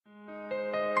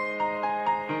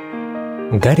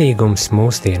Garīgums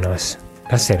mūsdienās.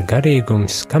 Kas ir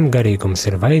garīgums, kam garīgums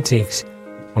ir vajadzīgs,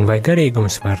 un vai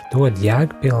garīgums var dot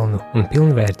jēgpilnu un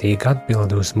pilnvērtīgu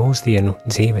atbildi uz mūsdienu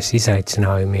dzīves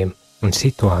izaicinājumiem un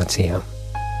situācijām?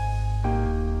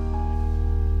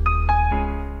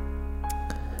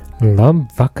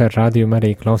 Labvakar, rādījuma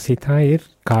arī klausītāji, ir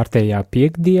kārtējā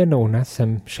piektdiena un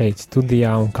esam šeit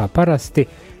studijā un kā parasti,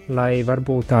 lai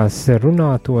varbūt tās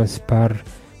runātos par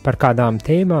kādām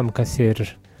tēmām, kas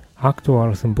ir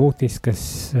aktuālas un būtiskas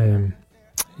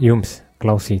jums,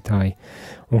 klausītāji.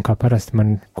 Un kā parasti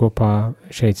man kopā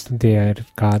šeit studijā ir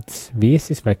kāds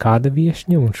viesis vai kāda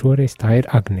viešņa, un šoreiz tā ir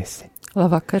Agnese.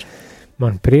 Labvakar.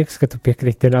 Man prieks, ka tu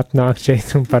piekriti atnākt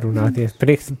šeit un parunāties.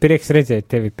 Prieks redzēt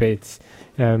tevi pēc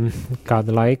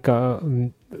kāda laika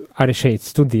arī šeit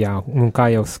studijā. Un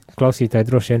kā jau klausītāji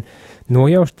droši vien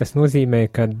nojauš, tas nozīmē,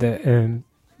 ka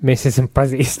mēs esam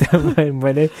pazīstami,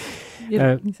 vai ne?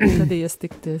 Ir gadījies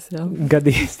tikties, jā.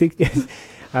 Gadījies tikties.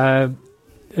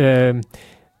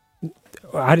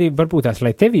 Arī varbūt tās,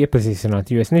 lai tevi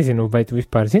iepazīstinātu, jo es nezinu, vai tu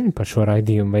vispār zini par šo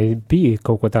raidījumu, vai bija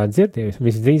kaut ko tādu dzirdējusi,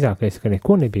 visdrīzākais, ka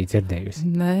neko nebija dzirdējusi.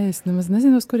 Nē, es nemaz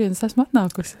nezinu, uz kurienes esmu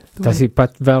atnākusi. Tas ir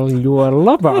pat vēl jo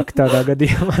labāk tādā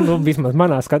gadījumā, vismaz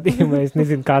manā skatījumā, es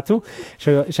nezinu, kā tu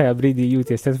šajā brīdī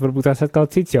jūties, tas varbūt tās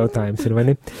atkal cits jautājums ir, vai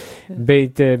ne?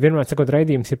 Bet vienmēr sakot,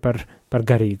 raidījums ir par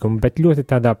garīgumu, bet ļoti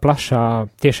tādā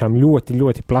plašā, tiešām ļoti,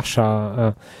 ļoti plašā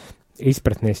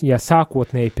izpratnēs. Ja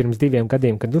sākotnēji pirms 2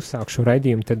 gadiem, kad uzsāku šo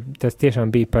raidījumu, tad tas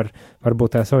tiešām bija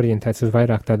varbūt tās orientēts uz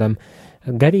vairāk tādām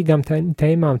garīgām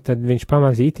tēmām, tad viņš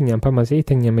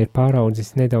pamazītiņam ir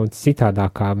pāraudzis nedaudz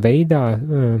citādākā veidā,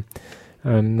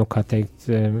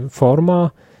 formā,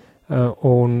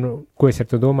 un ko es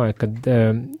ar to domāju, kad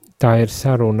tā ir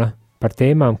saruna par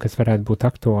tēmām, kas varētu būt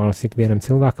aktuālas ikvienam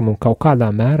cilvēkam, un kaut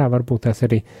kādā mērā varbūt tās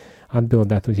arī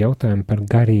atbildēt uz jautājumu par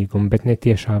garīgumu, bet ne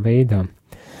tiešā veidā.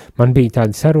 Man bija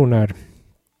tāda saruna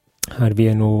ar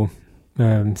vienu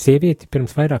sievieti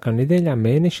pirms vairākām nedēļām,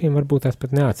 mēnešiem, varbūt tās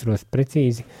pat neatceros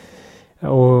precīzi,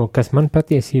 kas man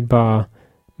patiesībā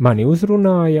mani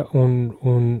uzrunāja,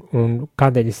 un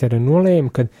kādēļ es arī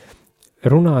nolēmu, ka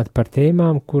runāt par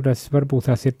tēmām, kuras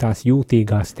varbūt tās ir tās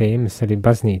jūtīgās tēmas arī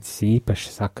baznīcas īpaša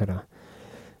sakarā.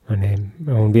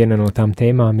 Un viena no tām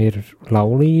tēmām ir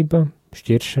laulība,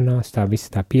 šķiršanās, tā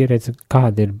visa tā pieredze,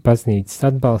 kāda ir baznīcas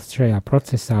atbalsts šajā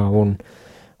procesā, un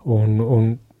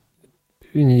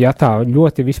ja tā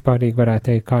ļoti vispārīgi varētu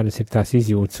teikt, kādas ir tās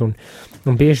izjūtas,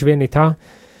 un bieži vien ir tā,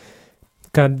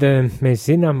 kad mēs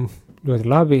zinām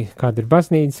ļoti labi, kāda ir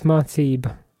baznīcas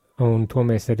mācība, un to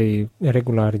mēs arī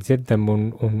regulāri dzirdam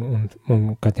un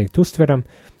kā teikt, uztveram,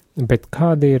 bet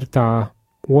kāda ir tā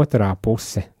otrā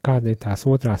puse, kāda ir tās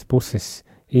otrās puses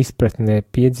izpratne,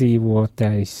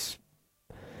 piedzīvotais,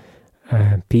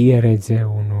 pieredze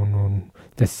un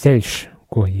tas ceļš,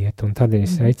 ko iet, un tādēļ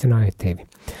es aicināju tevi.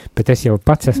 Bet es jau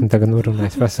pats esmu tagad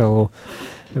norunājis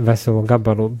veselu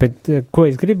gabalu, bet ko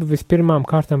es gribu vispirmām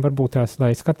kārtām varbūt tās,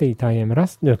 lai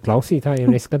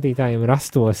klausītājiem, ne skatītājiem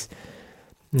rastos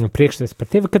priekšstats par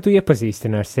tevi, ka tu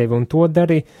iepazīstini ar sevi, un to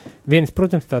dari viens,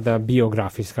 protams, tādā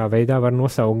biogrāfiskā veidā var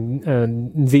nosaukt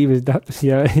dzīves datus,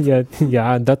 ja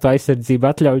datu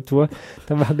aizsardzība atļauj to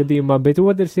tavā gadījumā, bet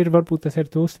otrs ir, varbūt tas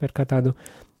ir tu uztver kā tādu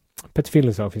pēc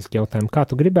filozofisku jautājumu, kā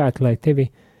tu gribētu, lai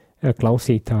tevi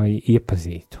klausītāji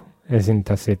iepazītu. Es zinu,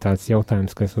 tas ir tāds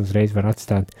jautājums, kas uzreiz var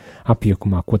atstāt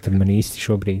apjukumā, ko tad man īsti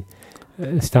šobrīd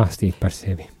stāstīt par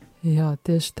sevi. Jā,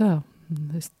 tieši tā.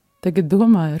 Es tagad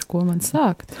domāju, ar ko man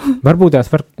sākt. Varbūt tās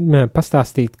var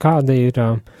pastāstīt, kāda ir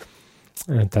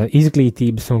tā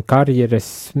izglītības un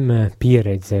karjeras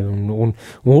pieredze. Un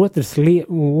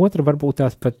otra varbūt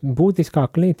tās pat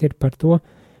būtiskāka lieta ir par to,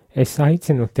 es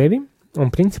aicinu tevi,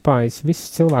 un principā es visus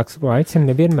cilvēkus, ko aicinu,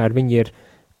 nevienmēr viņi ir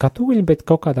katoļi, bet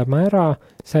kaut kādā mērā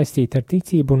saistīti ar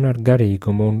ticību un ar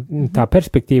garīgumu. Un tā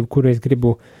perspektīva, kuru es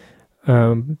gribu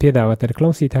piedāvāt ar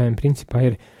klausītājiem, principā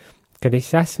ir, kad es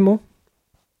esmu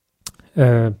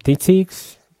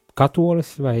ticīgs,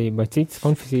 katolis vai cits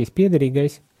konfesijas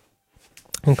piederīgais,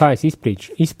 un kā es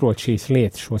izprotu šīs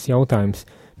lietas, šos jautājumus,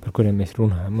 par kuriem mēs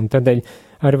runājam. Un tādēļ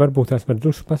arī varbūt tās var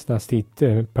druši pastāstīt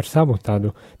par savu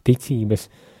tādu ticības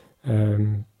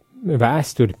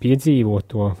vēsturi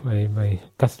piedzīvoto, vai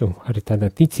kas tu arī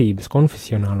tādā ticības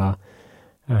konfesionālā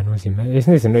nozīmē. Es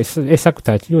nezinu, es saku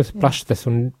tā, ļoti plašs tas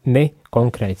un ne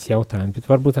konkrēts jautājums, bet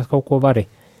varbūt tās kaut ko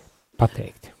vari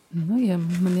pateikt. Ja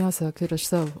man jāsāk ir ar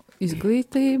savu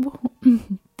izglītību,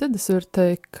 tad es varu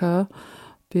teikt, ka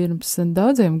pirms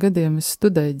daudziem gadiem es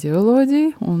studēju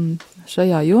ģeoloģiju, un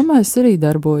šajā jomā es arī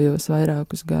darbojos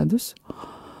vairākus gadus.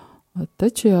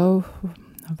 Taču jau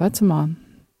vecumā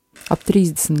ap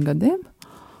 30 gadiem,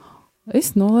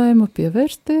 es nolēmu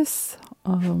pievērsties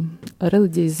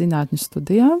reliģijas zinātņu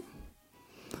studijām,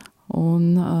 un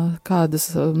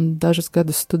dažus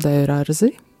gadus studēju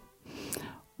Rarzi.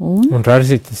 Un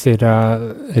Rarzi tas ir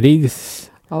Rīgas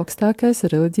augstākais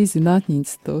reliģijas zinātņu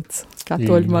institūts,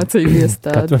 katoļu mācību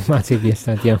iestāde. Katoļu mācību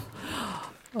iestāde, jā.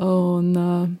 Un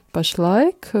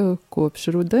pašlaik, kopš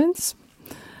rudens,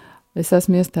 es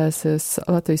esmu iestājusies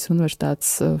Latvijas Universitātes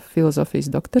filozofijas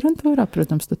doktorantūrā.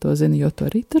 Protams, tu to zini, jo tu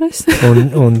arī tur esi.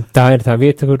 un tā ir tā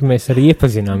vieta, kur mēs arī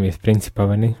iepazināmies, principā,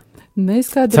 vai ne?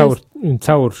 Mēs kādreiz...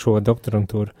 Caur šo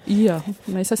doktorantūru. Jā,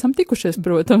 mēs esam tikušies,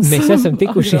 protams. Mēs esam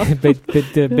tikušies,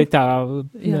 bet tā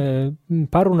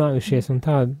parunājušies un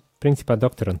tā, principā,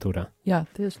 doktorantūrā. Jā,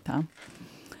 tieši tā.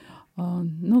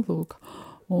 Nu, lūk.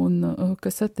 Un,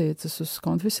 kas attiecas uz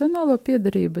konfesionālo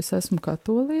piedarību, es esmu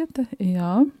katoliete,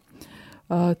 jā.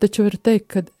 Taču varu teikt,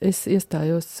 kad es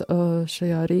iestājos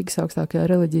šajā Rīgas augstākajā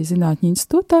reliģijas zinātņu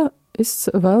institūtā, es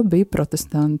vēl biju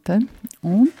protestante,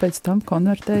 un pēc tam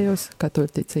konvertējos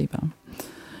katoļu ticībā.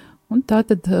 Un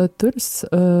tātad tur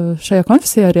šajā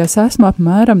konfesijā arī es esmu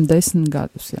apmēram 10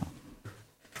 gadus jau.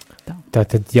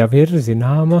 Tātad jau ir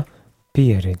zināma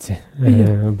pieredze.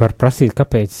 Var prasīt,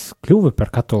 kāpēc kļuva par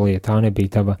katolieti, tā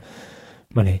nebija tava,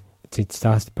 cits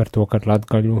stāsti par to, ka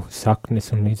latgaļu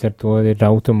saknes un līdz ar to ir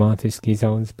automātiski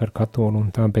izaudzis par katolu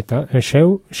un tā, bet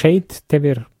šeit tev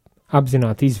ir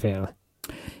apzināta izvēle.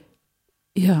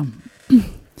 Jā,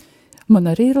 man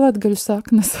arī ir latgaļu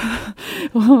saknes,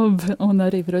 un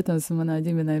arī, protams, manā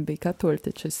ģimenē bija katoļi,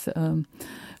 taču es,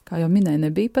 kā jau minēju,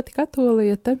 nebija pati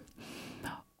katoliete,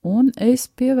 un es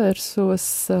pievērsos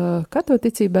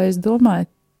katolicībai, es domāju,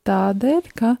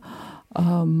 tādēļ, ka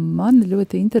mani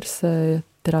ļoti interesēja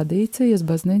tradīcijas,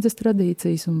 baznīcas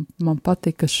tradīcijas, un man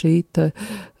patika šī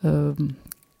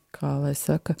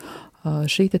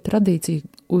šī tradīcija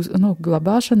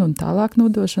glabāšana un tālāk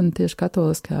nodošana tieši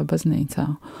katoliskajā baznīcā.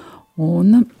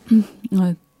 Un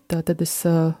tātad es,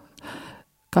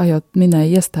 kā jau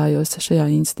minēju, iestājos šajā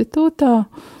institūtā,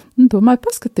 un domāju,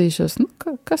 paskatīšos,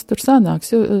 kas tur sanāks,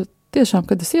 jo tiešām,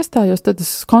 kad es iestājos, tad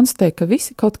es konstatēju, ka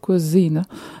visi kaut ko zina.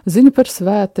 Zina par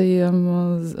svētajiem,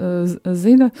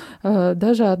 zina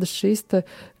dažādas šīs,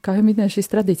 kā jau minēju, šīs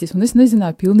tradīcijas, un es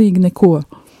nezināju pilnīgi neko.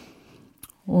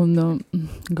 Un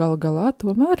galā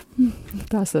tomēr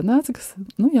tā sanāca, ka,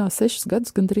 6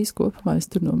 gadus gandrīz kopumā es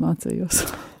tur nomācījos.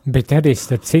 Bet arī,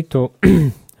 starp citu,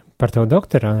 par to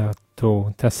doktorātu,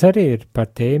 tas arī ir par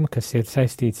tēmu, kas ir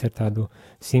saistīts ar tādu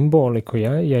simboliku,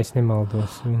 ja es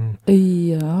nemaldos.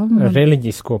 Jā.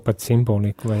 Reliģisko pat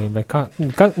simboliku, vai kā.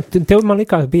 Tev, man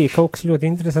likās, bija kaut kas ļoti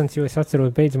interesants, jo es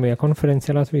atceros beidzamajā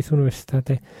konferencē Latvijas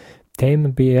universitātē, tēma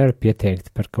bija arī pieteikta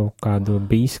par kaut kādu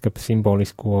bīskapu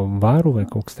simbolisko varu vai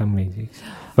kaut kas tam līdzīgs.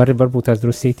 Varbūt tās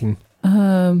drusītiņi.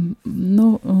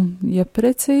 Ja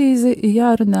precīzi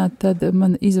jārunā, tad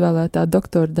man izvēlētā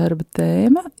doktora darba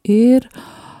tēma ir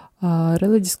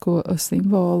reliģisko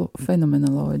simbolu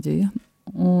fenomenoloģija.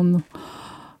 Un,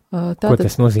 ko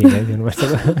tas nozīmē?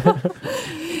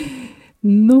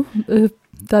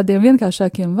 Tādiem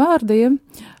vienkāršākiem vārdiem,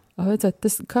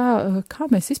 vajadzētu kā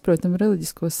mēs izprotam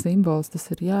reliģiskos simbolus, tas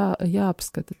ir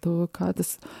jāapskata to,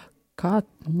 kā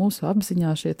mūsu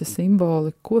apziņā šie te simboli,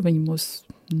 ko viņi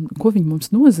mums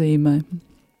nozīmē.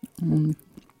 Un,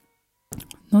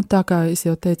 tā kā es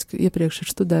jau teicu, ka iepriekš ir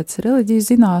studētas reliģijas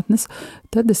zinātnes,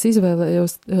 tad es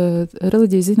izvēlējos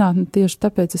reliģijas zinātni tieši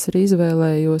tāpēc es arī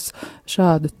izvēlējos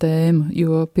šādu tēmu,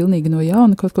 jo pilnīgi no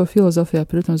jauna kaut ko filozofijā,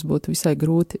 protams, būtu visai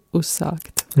grūti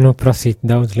uzsākt. Prasīt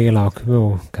daudz lielāku,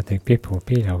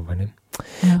 pieļauju, vai ne?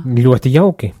 Jā. Ļoti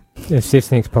jauki.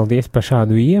 Sirsnīgs paldies par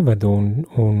šādu ievadu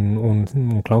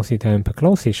un klausītājiem par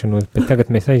klausīšanos, bet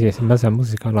tagad mēs aiziesim mazā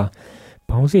muzikālā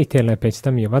pauzītē, lai pēc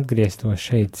tam jau atgrieztos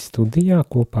šeit studijā,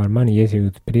 kopā ar mani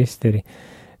jēzuītu priesteri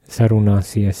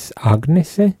sarunāsies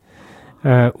Agnese,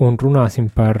 un runāsim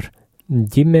par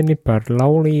ģimeni, par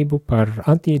laulību, par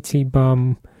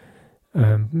attiecībām,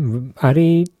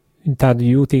 arī tādu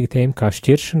jūtīgu tēmu kā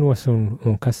šķiršanos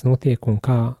un kas notiek un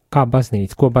kā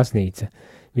baznīca, ko baznīca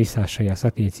visās šajās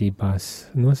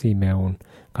attiecībās nozīmē un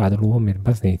kāda loma ir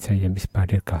baznīcai, ja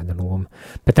vispār ir kāda loma.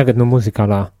 Bet tagad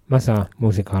mazā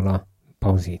muzikālā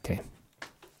pauzītē.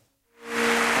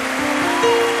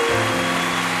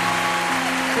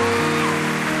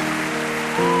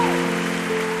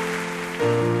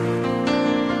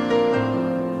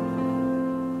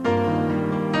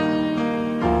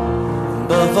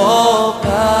 Above all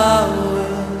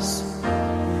powers,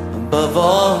 above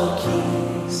all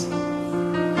kings,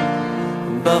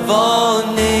 above all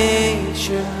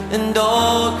nature and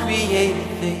all created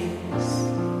things,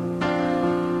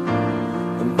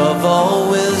 above all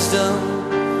wisdom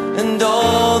and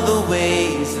all the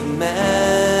ways of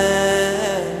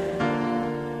man.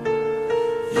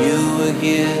 You were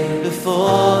here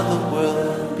before the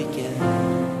world began.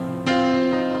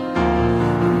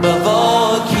 Above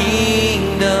all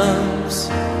kingdoms,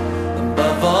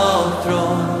 above all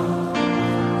thrones,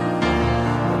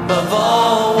 above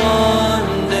all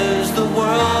wonders the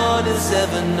world has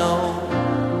ever known,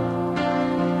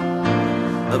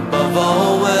 above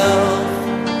all wealth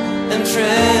and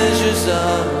treasures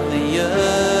of the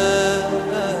earth,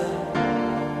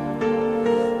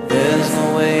 there's no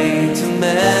way to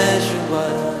measure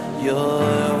what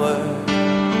you're worth.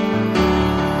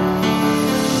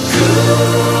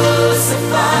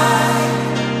 Crucified,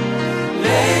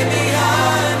 lay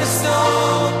behind a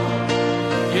stone,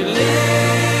 you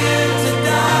live to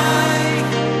die,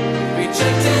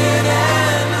 rejected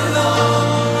and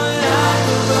alone, like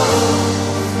a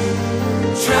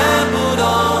rose trampled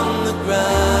on the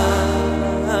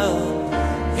ground.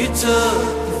 You took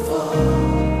the fall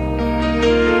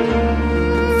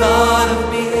and thought of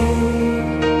me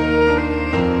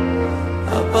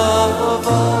above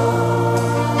all.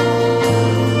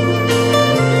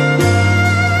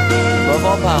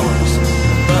 Powers,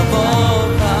 above all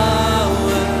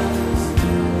powers,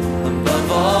 above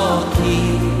all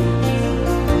keys,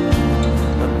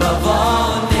 above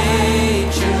all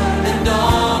nature and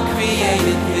all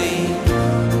created things,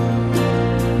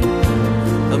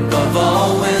 above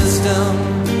all wisdom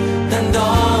and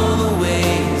all the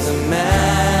ways of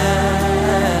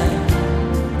man.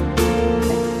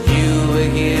 You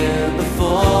were here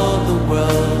before the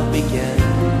world began.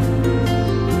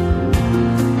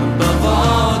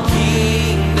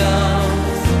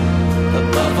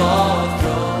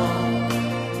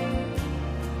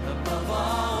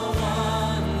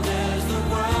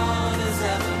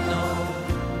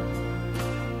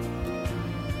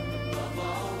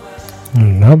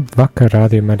 Labvakar,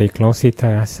 rādījumā arī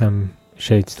klausītāji, esam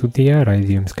šeit studijā,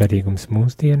 raidījums Garīgums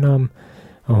mūsdienām,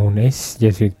 un es,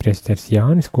 jēzuītu priesteris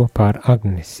Jānis, kopā ar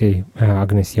Agnesi.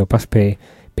 Agnesi jau paspēja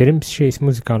pirms šīs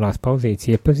muzikālās pauzītes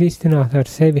iepazīstināt ar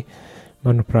sevi.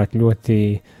 Manuprāt, ļoti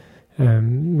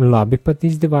labi pat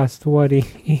izdevās to arī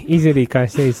izdarīt, kā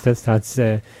es teicu, tas tāds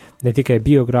ne tikai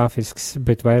biogrāfisks,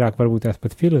 bet vairāk varbūt tās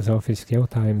pat filozofisks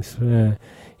jautājums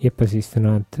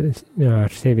iepazīstināt ar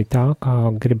sevi tā,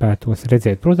 kā gribētos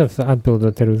redzēt. Protams,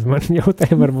 atbildot arī uz mani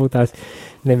jautājumu, varbūt tās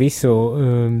ne visu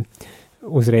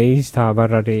uzreiz tā var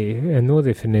arī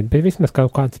nodefinēt, bet vismaz kaut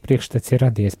kāds priekšstats ir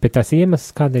radies. Bet tās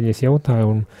iemesls, kādēļ es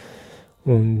jautāju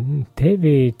un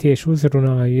tevi tieši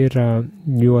uzrunāju, ir,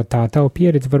 jo tā tava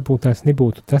pieredze varbūt tās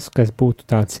nebūtu tas, kas būtu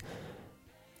tāds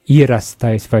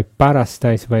ierastais vai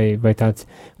parastais vai tāds,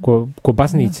 ko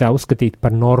baznīcā uzskatīt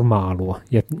par normālo,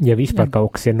 ja vispār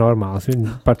kaut kas ir normāls.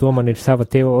 Par to man ir sava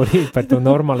teorija, par to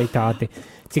normalitāti,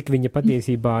 cik viņa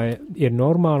patiesībā ir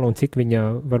normāla un cik viņa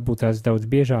varbūt tās daudz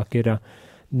biežāk ir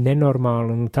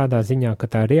nenormāla, un tādā ziņā, ka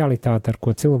tā realitāte, ar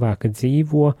ko cilvēka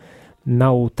dzīvo,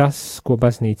 nav tas, ko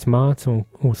baznīca māca un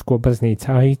uz ko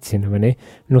baznīca aicina, vai ne?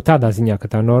 Nu, tādā ziņā, ka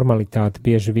tā normalitāte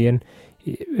bieži vien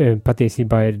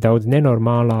patiesībā ir daudz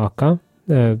nenormālāka,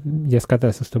 ja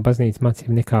skatās uz to baznīcas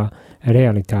mācību, nekā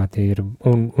realitāte ir.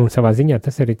 Un savā ziņā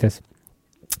tas arī tas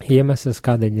iemesls,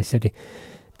 kādēļ es arī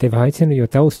tevi aicinu, jo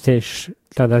tavs ceļš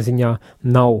tādā ziņā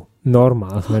nav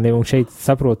normāls, vai ne? Un šeit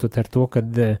saprotot ar to, kad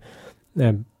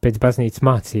pēc baznīcas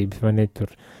mācības, vai ne,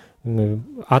 tur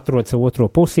atrod savu otro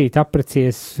pusīti,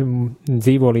 aprecies,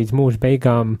 dzīvo līdz mūža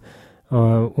beigām,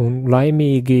 un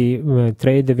laimīgi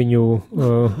treida viņu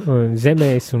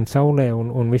zemēs un saulē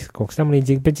un visu kaut kas tam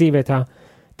līdzīgi, bet dzīvē tā,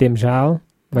 tiemžēl,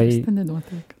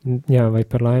 vai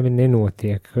par laimi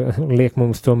nenotiek. Liek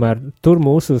mums tomēr tur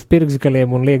mūsu uz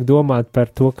pirksgaliem un liek domāt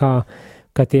par to, kā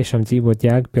tiešām dzīvot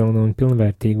jēgpilnu un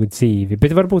pilnvērtīgu dzīvi.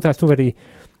 Bet varbūt tās tu arī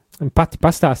pati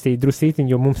pastāstīt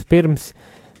drusītiņu, jo mums pirms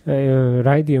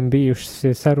raidījumi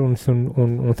bijušas sarunas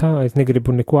un tā, es negribu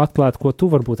neko atklāt, ko tu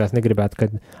varbūt tās negribētu,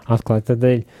 kad atklāt,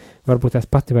 tādēļ varbūt tās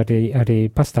pati var arī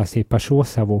pastāstīt par šo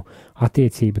savu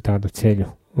attiecību tādu ceļu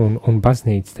un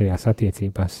baznīcu tajās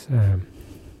attiecībās.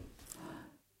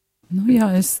 Nu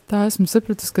jā, es tā esmu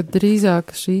sapratusi, ka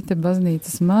drīzāk šī te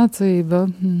baznīcas mācība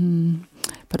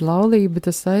par laulību,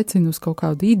 tas aicina uz kaut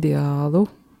kādu ideālu,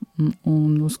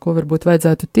 un uz ko varbūt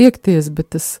vajadzētu tiekties,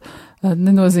 bet tas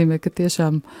nenozīmē, ka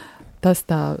tiešām tas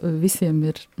tā visiem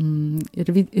ir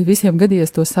visiem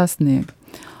gadījies to sasniegt.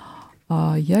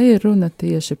 Ja ir runa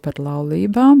tieši par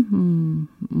laulībām,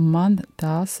 man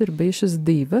tās ir bijušas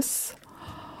divas,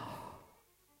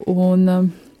 un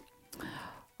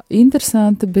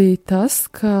interesanti bija tas,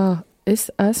 ka es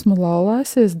esmu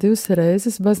laulājusies 2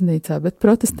 reizes baznīcā, bet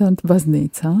protestantu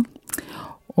baznīcā.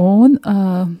 Un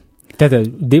Tad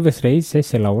 2 reizes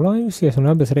esi laulājusies un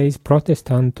abas reizes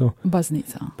protestantu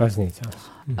baznīcās.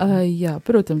 Jā,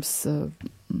 protams,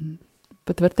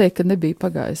 pat var teikt, ka nebija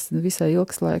pagājis visai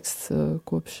ilgs laiks,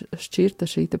 kopš šķirta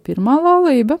šī pirmā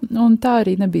laulība, un tā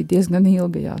arī nebija diezgan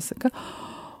ilga, jāsaka.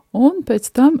 Un pēc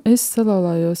tam es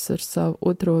salaulājos ar savu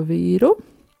otro vīru,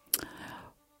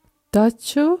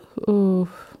 taču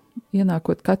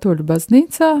ienākot katoļu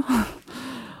baznīcā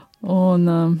un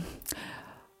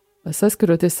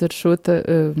saskaroties ar šo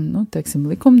teiksim,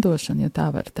 likumdošanu, ja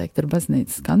tā var teikt, ar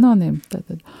baznīcas kanoniem,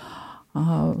 tad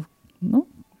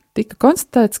tika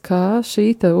konstatēts, ka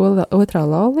šī otrā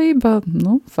laulība,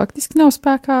 faktiski nav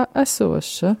spēkā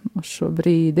esoša uz šo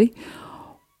brīdi,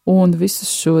 un visus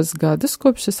šos gadus,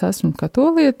 kopš es esmu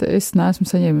katoliete, es neesmu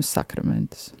saņēmusi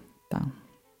sakramentus. Tā.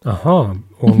 Aha,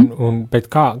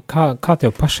 bet kā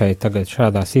tev pašai tagad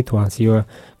šādā situācijā, jo,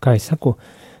 kā es saku,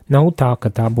 nav tā,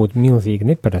 ka tā būtu milzīgi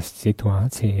neparasta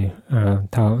situācija.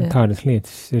 Tādas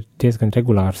lietas ir diezgan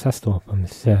regulāri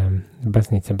sastopamas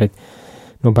baznīcā, bet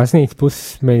no baznīcas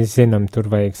puses mēs zinām, tur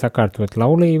vajag sakārtot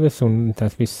laulības un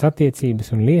tās visas attiecības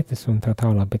un lietas un tā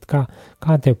tālāk, bet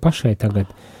kā tev pašai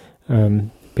tagad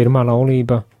pirmā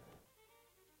laulība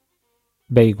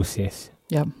beigusies?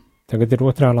 Jā. Tagad ir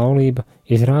otrā laulība,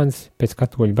 izrādes pēc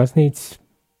katoļu baznīcas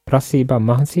prasībām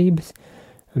mācības,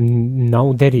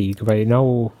 nav derīga vai nav...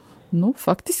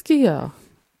 Faktiski jā.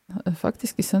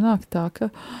 Faktiski sanāk tā, ka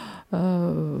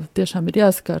tiešām ir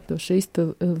jāsakārto šīs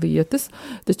lietas,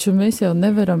 taču mēs jau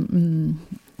nevaram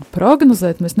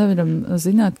prognozēt, mēs nevaram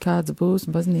zināt, kāds būs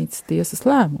baznīcas tiesas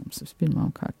lēmums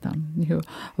vispirmām kārtām, jo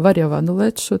var jau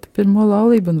anulēt šo pirmo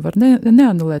laulību un var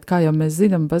neanulēt, kā jau mēs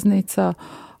zinām, baznīcā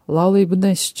laulību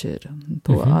nešķira.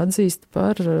 To atzīst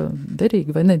par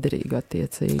derīgu vai nederīgu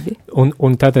attiecīgi.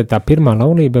 Un tātad tā pirmā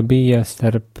laulība bija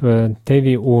starp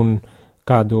tevi un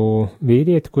kādu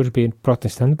vīrieti, kurš bija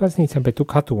protestantu baznīcā, bet tu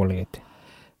katolieti?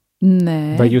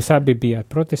 Nē. Vai jūs abi bijāt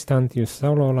protestanti, jūs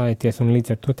salaulājāties un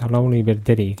līdz ar to tā laulība ir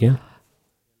derīga,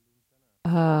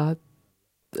 ja?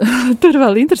 Tur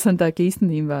vēl interesantāk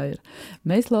īstenībā ir.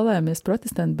 Mēs laulājāmies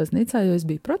protestantu baznīcā, jo es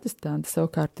biju protestanti,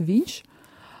 savukārt viņš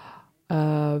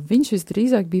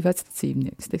visdrīzāk bija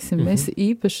vecticībnieks. Teiksim, mēs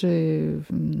īpaši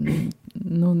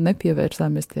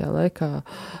nepievērsāmies tajā laikā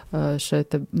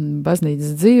šeit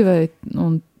baznīcas dzīvei,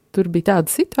 un tur bija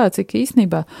tāda situācija, ka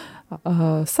īstenībā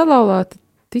salaulāti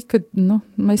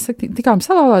mēs tikām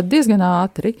salaulāti diezgan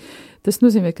ātri. Tas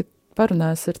nozīmē, ka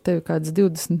parunās ar tevi kādas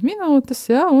 20 minūtes,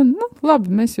 ja, un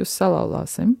labi, mēs jūs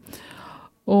salaulāsim.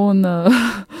 Un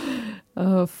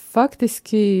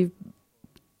faktiski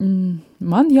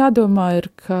man jādomā ir,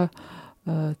 ka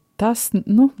tas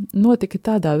notika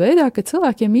tādā veidā, ka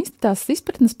cilvēkiem īsti tās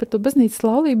izpratnes par to baznīcas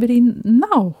laulību arī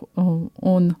nav.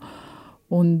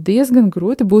 Un diezgan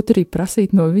grūti būtu arī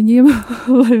prasīt no viņiem,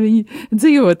 lai viņi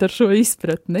dzīvot ar šo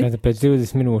izpratni. Tātad pēc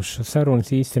 20 minūšu sarunas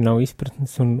īsti nav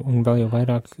izpratnes un vēl jau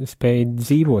vairāk spēja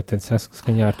dzīvot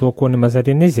saskaņā ar to, ko nemaz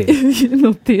arī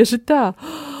nezinu. Tieši tā.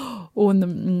 Un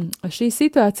šī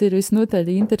situācija ir visnotaļ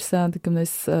interesanta, ka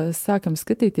mēs sākam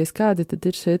skatīties, kādi tad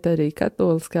ir šeit arī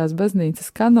katoliskās baznīcas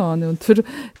kanoni, un tur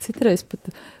citreiz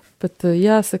pat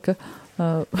jāsaka,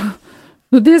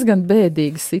 diezgan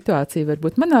bēdīga situācija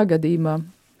varbūt. Manā gadījumā,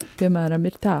 piemēram,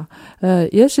 ir tā,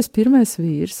 ja šis pirmais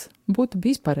vīrs būtu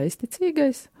bijis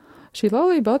pareizticīgais, šī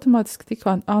laulība automātiski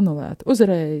tika anulēta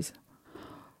uzreiz.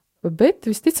 Bet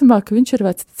visticamāk, ka viņš ir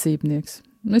vecticībnieks.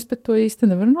 Es pat to īsti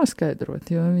nevaru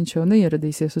noskaidrot, jo viņš jau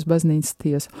neieradīsies uz baznīcas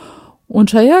tiesu. Un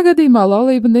šajā gadījumā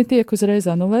laulība netiek uzreiz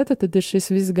anulēta, tad ir šis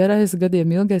viss garais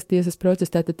gadiem ilgais tiesas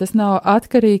process, tātad tas nav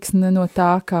atkarīgs ne no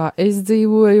tā, kā es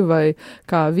dzīvoju, vai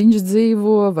kā viņš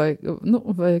dzīvo, vai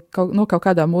no kaut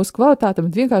kādām mūsu kvalitātēm,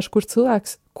 bet vienkārši kur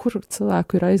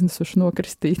cilvēku ir aiznesuši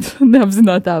nokristīt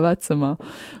neapzinātā vecumā.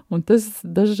 Un tas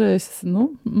dažreiz,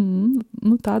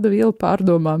 tāda viela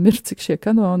pārdomām ir, cik šie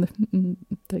kanoni,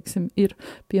 teiksim, ir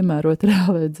piemēroti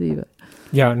reālajai dzīvē.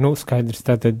 Jā, skaidrs,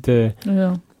 tātad...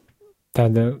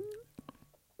 Tāda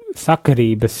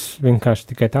sakarības vienkārši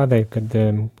tikai tādēļ, kad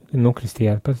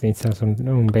nokristījāt baznīcās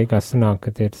un beigās sanāk,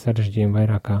 ka tie ir sarežģījumi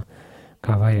vairāk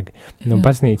kā vajag. No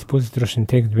baznīcas puses droši vien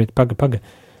teikt, bet paga,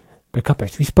 bet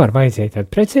kāpēc vispār vajadzēja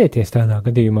tādu precēties tādā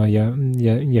gadījumā, ja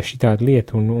šī tāda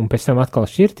lieta un pēc tam atkal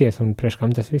šķirties un priekš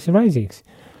kam tas viss ir vajadzīgs?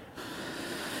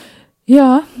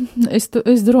 Jā, es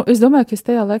domāju, ka es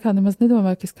tajā laikā nemaz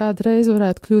nedomāju, ka es kādu reizi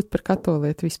varētu kļūt par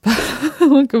katolieti vispār,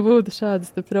 un ka būtu šādas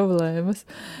problēmas,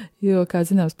 jo, kā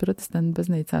zināms, protestantu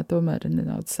baznīcā tomēr ir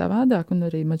nedaudz savādāk, un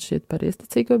arī man šķiet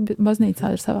pareizticīgo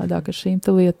baznīcā ir savādāk ar šīm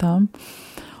lietām.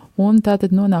 Un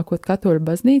tātad nonākot katoļu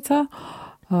baznīcā,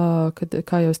 kad,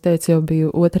 kā jau es teicu, jau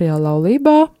biju otrajā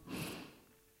laulībā,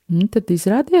 Tad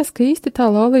izrādījās, ka īsti tā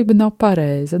laulība nav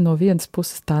pareiza. No vienas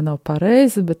puses tā nav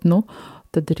pareiza, bet,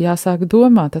 tad ir jāsāk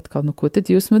domāt atkal, ko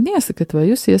tad jūs man iesakat? Vai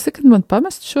jūs iesakat man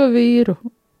pamest šo vīru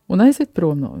un aiziet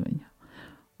prom no viņa?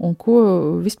 Un ko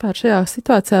vispār šajā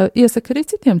situācijā iesaka arī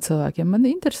citiem cilvēkiem? Man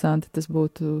interesanti tas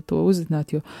būtu to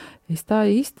uzzināt, jo es tā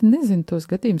īsti nezinu tos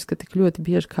gadījumus, ka tik ļoti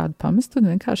bieži kādu pamest un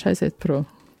vienkārši aiziet prom.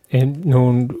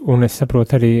 Un es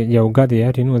saprotu arī jau gadi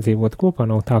arī nodzīvot kopā,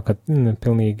 nav tā, ka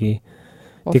pilnīgi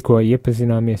tikko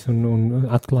iepazināmies un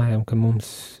atklājām, ka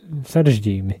mums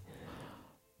sarežģījumi.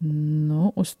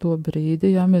 Uz to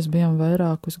brīdi, jā, mēs bijām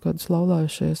vairākus gadus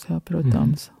laulājušies, jā,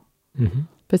 protams.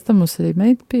 Pēc tam mums arī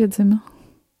meita piedzima.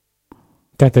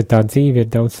 Tātad tā dzīve ir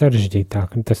daudz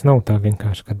sarežģītāka. Tas nav tā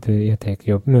vienkārši, kad ietiek,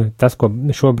 jo tas, ko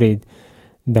šobrīd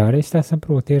dara, es tā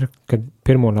saprotu, ir, kad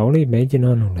pirmo laulību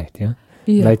mēģina anulēt, ja?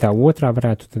 Jā. Lai tā otrā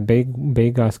varētu tad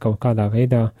beigās kaut kādā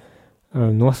veidā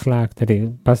noslēgt arī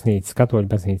baznīcas, katoļu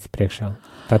baznīcas priekšā.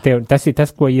 Tas ir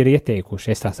tas, ko ir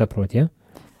ieteikuši, es tā saprotu, ja?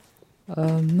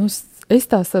 Es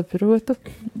tā saprotu,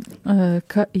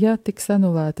 ka, ja tiks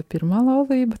anulēta pirmā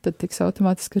laulība, tad tiks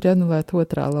automātiski arī anulēta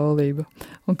otrā laulība.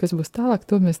 Un kas būs tālāk,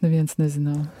 to mēs neviens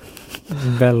nezinām.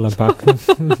 Vēl labāk.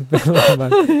 Vēl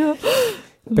labāk.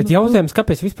 Bet jautājums,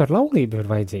 kāpēc vispār laulība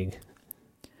ir vajadzīga?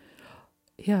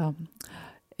 Jā,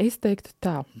 es teiktu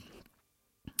tā.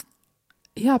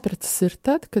 Jāprecas ir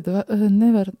tad, kad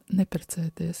nevar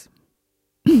neprecēties.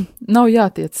 Nav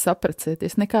jātiec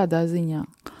saprecēties nekādā ziņā.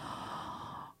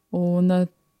 Un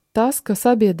tas, ka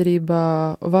sabiedrībā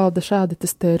valda šādi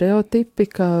stereotipi,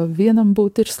 ka vienam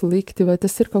būt ir slikti, vai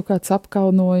tas ir kaut kāds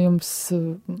apkaunojums,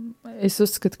 es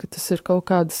uzskatu, ka tas ir kaut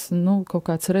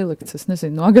kāds relikts, es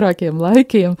nezinu, no agrākiem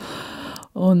laikiem.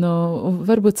 Un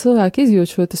varbūt cilvēki izjūt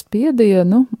šo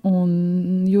spiedienu un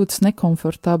jūtas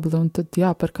nekomfortabli, un tad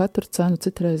par katru cenu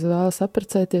citreiz vēlas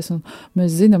apprecēties, un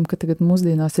mēs zinām, ka tagad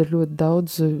mūsdienās ir ļoti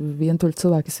daudz vientuļu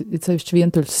cilvēki, ir sevišķi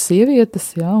vientuļas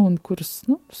sievietes, un kuras,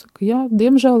 saka,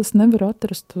 diemžēl es nevaru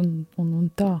atrast,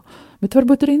 un tā. Bet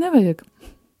varbūt arī nevajag.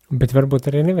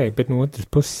 Bet no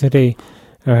otras puses arī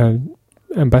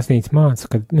baznīca māca,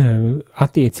 ka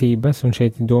attiecības, un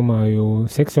šeit domāju,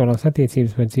 seksuālās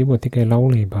attiecības var dzīvot tikai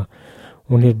laulībā.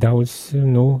 Un ir daudz,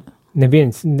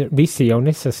 visi jau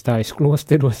nesastājas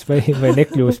klosteros vai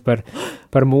nekļūst par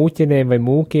mūķinēm vai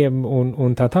mūkiem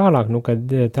un tā tālāk, kad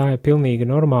tā ir pilnīgi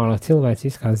normāla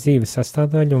cilvēciskās dzīves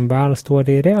sastāvdaļa un vēlas to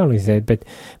arī realizēt, bet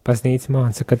baznīca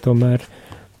māca, ka tomēr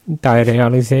tā ir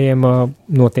realizējama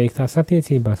noteiktās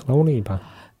attiecībās, laulībā.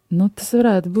 Tas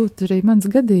varētu būt arī mans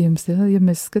gadījums, ja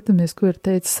mēs skatāmies, ko ir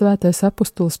teicis svētais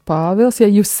apustulis Pāvils, ja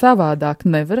jūs savādāk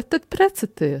nevarat, tad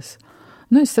preceties.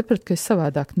 Es sapratu, ka es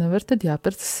savādāk nevaru, tad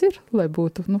jāprecas ir, lai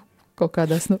būtu, kaut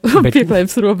kādās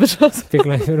pieklājības robežās.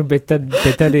 bet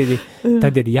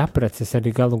tad ir jāprecas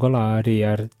arī galu galā arī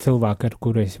ar cilvēku, ar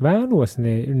kuru es vēlos,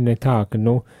 ne tā, ka,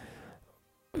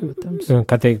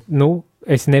 kā teikt,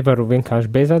 es nevaru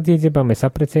vienkārši bez attiecībām, es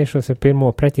apprecēšos ar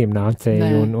pirmo pretīm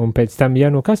nācēju, un pēc tam,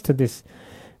 kas tad es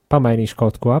pamainīšu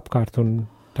kaut ko apkārt un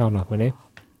tālāk, vai ne?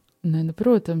 Nē,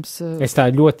 protams. Es tā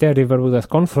ļoti arī varbūt tās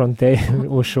konfrontēju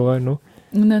uz šo,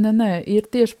 Nē, ir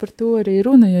tieši par to arī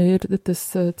runa, ja ir tas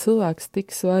cilvēks tik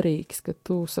svarīgs, ka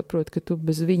tu saproti, ka tu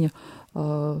bez viņa,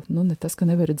 ne tas, ka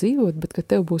nevari dzīvot, bet ka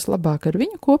tev būs labāk ar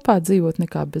viņu kopā dzīvot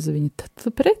nekā bez viņa, tad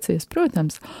tu precies,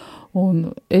 protams. Un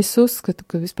es uzskatu,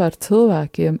 ka vispār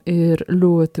cilvēkiem ir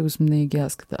ļoti uzmanīgi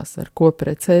jāskatās, ar ko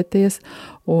precēties,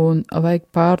 un vajag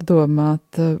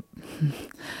pārdomāt,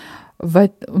 vai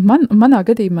manā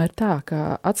gadījumā ir tā,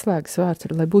 ka atslēgas vārds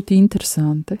ir, lai būtu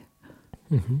interesanti.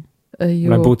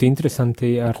 Lai būtu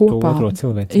interesanti ar kopā, to otro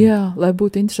cilvēku. Jā, lai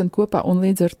būtu interesanti kopā, un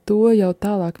līdz ar to jau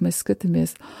tālāk mēs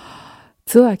skatāmies.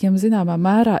 Cilvēkiem zināmā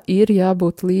mērā ir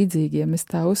jābūt līdzīgiem. Es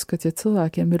tā uzskatu, ja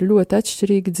cilvēkiem ir ļoti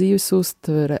atšķirīga dzīves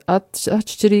uztvere,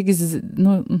 atšķirīgas,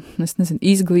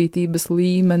 izglītības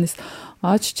līmenis,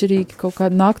 atšķirīgi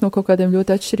nāk no kaut kādiem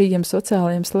ļoti atšķirīgiem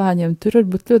sociālajiem slāņiem, tur var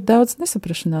būt ļoti daudz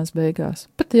nesaprašanās beigās.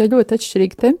 Pat ja ļoti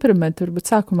atšķirīgi temperamenti,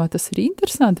 varbūt sākumā tas ir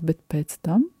interesanti, bet pēc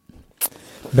tam.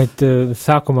 Bet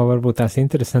sākumā varbūt tās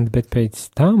interesanti, bet pēc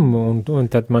tam, un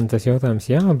tad man tas jautājums,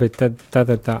 bet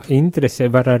tad tā interese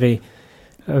var arī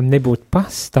nebūt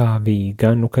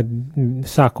pastāvīga, kad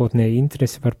sākotnēji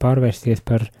interese var pārvērsties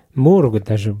par murgu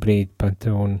dažu brīdi pat,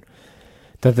 un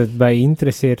tad vai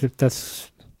interese ir tas,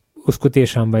 uz ko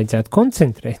tiešām vajadzētu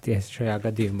koncentrēties šajā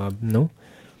gadījumā,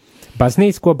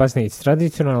 Baznīca, ko baznīca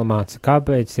tradicionāli māca,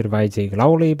 kāpēc ir vajadzīga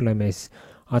laulība, lai mēs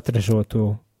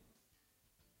atražotu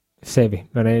sevi,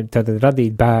 vai ne? Tātad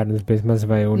radīt bērnus bez maz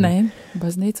vai un... Nē,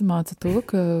 baznīca māca to,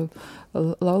 ka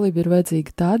laulība ir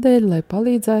vajadzīga tādēļ, lai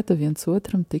palīdzētu viens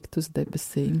otram tikt uz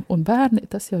debesīm. Un bērni,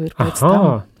 tas jau ir pēc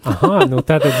tam. Nu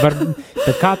tātad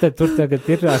tad kā tad tur tagad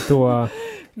ir ar to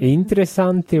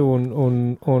interesanti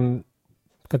un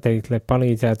kā teikt, lai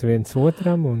palīdzētu viens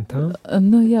otram un tā?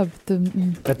 Nu jā, bet...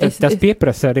 Tas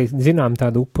pieprasa arī, zinām,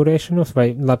 tādu upurēšanos, vai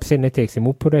labi, neteiksim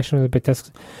upurēšanos, bet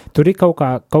tur ir kaut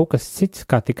kas cits,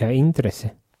 kā tikai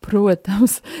interese.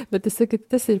 Protams, bet es saku,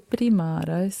 tas ir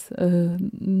primārais.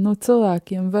 Nu,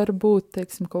 cilvēkiem var būt,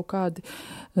 teiksim, kaut kādi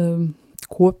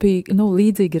kopīgi, nu,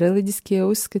 līdzīgi reliģiskie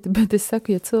uzskati, bet es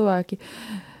saku, ja cilvēki,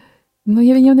 nu,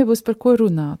 ja viņiem nebūs par ko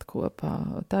runāt kopā,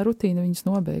 tā rutīna viņus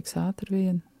nobeigs ātri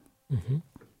vien.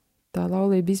 Tā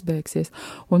laulība izbeigsies.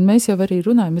 Un mēs jau arī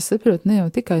runājam, es saprotu, ne jau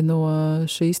tikai no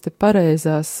šīs te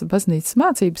pareizās baznīcas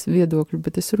mācības viedokļa,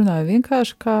 bet es runāju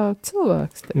vienkārši kā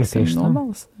cilvēks, teiksim, no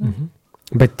malas.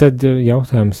 Bet tad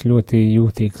jautājums ļoti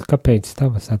jūtīgs. Kāpēc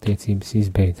tavas attiecības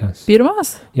izbeidzās?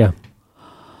 Pirmās? Jā.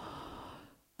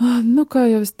 Nu, kā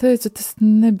jau es teicu, tas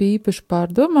nebija īpaši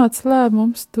pārdomāts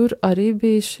lēmums. Tur arī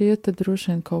bija šie tad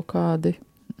droši vien kaut kādi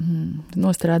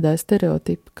nostrādāja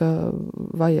stereotipi, ka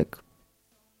vajag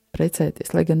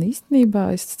precēties, lai gan īstenībā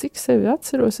es cik sevi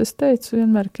atceros, es teicu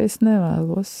vienmēr, ka es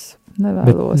nevēlos.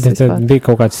 Bet tad bija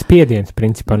kaut kāds spiediens,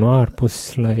 principā, no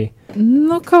ārpuses, lai...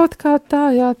 Nu, kaut kā tā,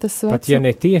 jā, tas vecu... Pat ja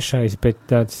ne tiešais, bet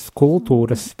tāds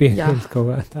kultūras spiediens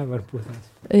kaut kā tā varbūt.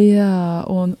 Jā,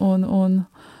 un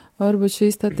varbūt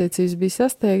šīs attiecības bija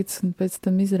sasteigts, un pēc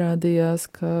tam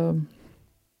izrādījās, ka...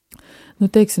 Nu,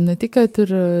 teiksim, ne tikai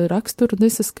tur raksturu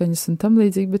nesaskaņas un tam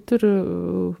līdzīgi, bet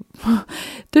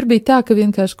tur bija tā, ka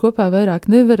vienkārši kopā vairāk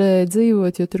nevarēja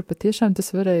dzīvot, jo tur patiešām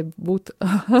tas varēja būt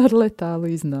ar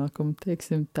letālu iznākumu,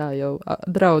 teiksim, tā jau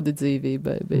draudi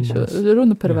dzīvībai, bija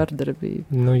runa par vardarbību.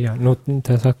 Nu jā, nu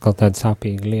tas atkal tāda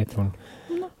sāpīga lieta un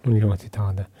ļoti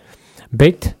tāda.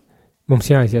 Bet mums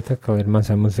jāiziet atkal ir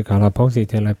mazā muzikālā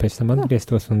pauzītē, lai pēc tam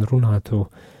atgrieztos un runātu,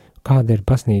 kāda ir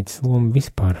baznīcas loma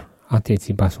vispār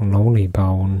attiecībās un laulībā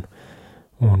un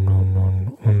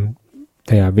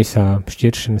tajā visā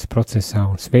šķiršanas procesā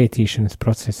un svētīšanas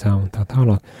procesā un tā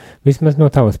tālāk. Vismaz no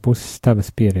tavas puses,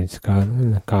 tavas pieredzes,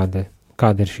 kāda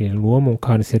ir šī loma un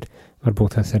kādas ir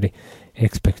varbūt tās arī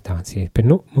ekspektācijas. Bet,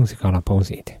 muzikālā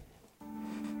pauzīte.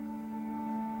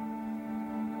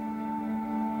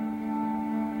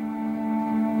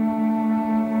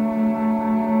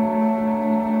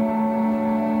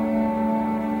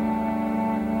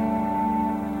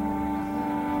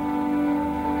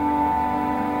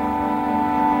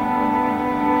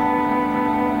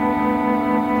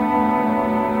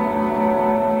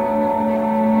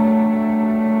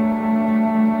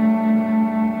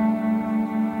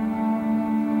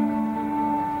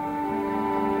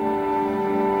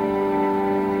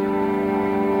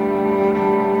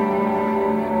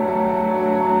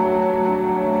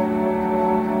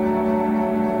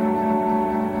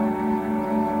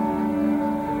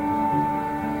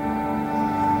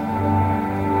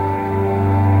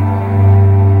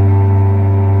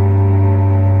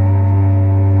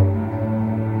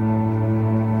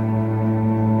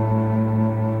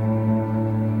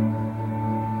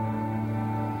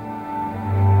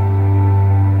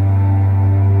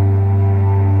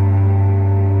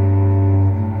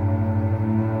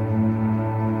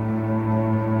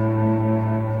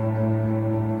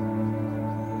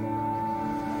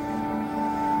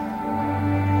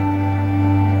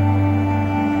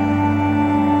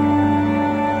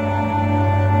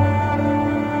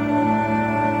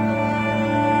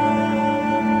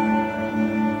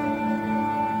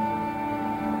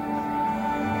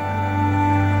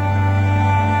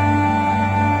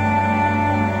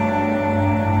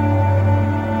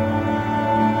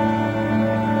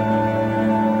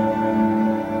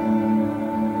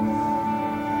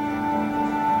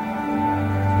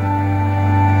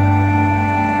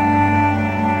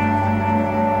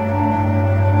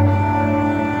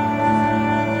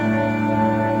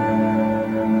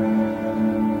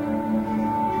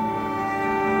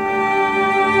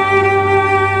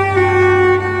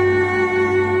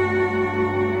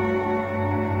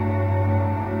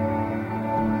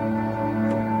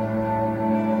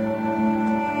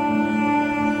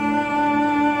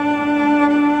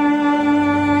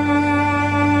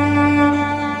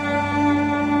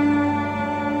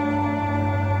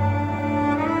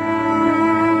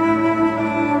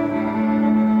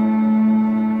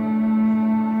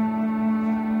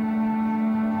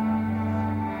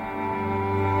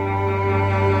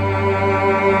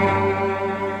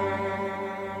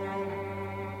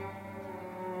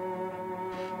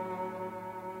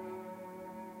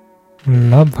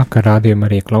 Labvakar, rādījuma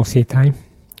arī klausītāji.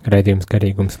 Raidījums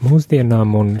Garīgums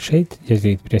mūsdienām, un šeit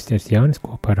jēzuītu priesteris Jānis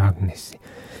kopā ar Agnesi.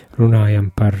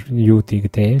 Runājam par jūtīgu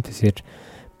tēmu, tas ir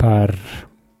par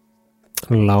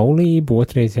laulību,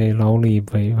 otrreizēju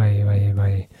laulību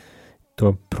vai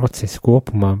to procesu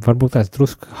kopumā. Varbūt tās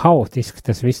drusku haotiski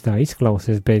tas viss tā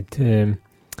izklausās, bet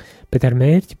ar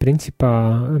mērķi principā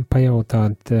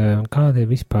pajautāt, kāda ir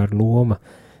vispār loma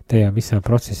tajā visā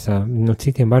procesā. No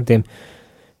citiem vārdiem,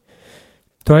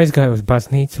 tu aizgāji uz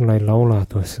baznīcu, lai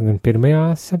laulātos gan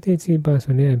pirmajās attiecībās,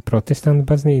 un ja, protestantu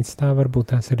baznīca tā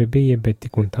varbūt tās arī bija, bet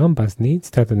tik un tam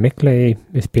baznīca, tātad meklēja,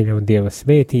 es pieļauju Dieva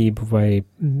svētību vai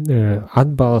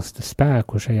atbalstu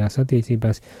spēku šajās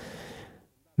attiecībās,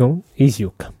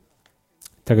 izjuka.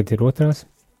 Tagad ir otrās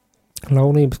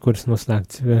laulības, kuras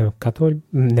noslēgts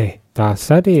tās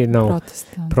arī nav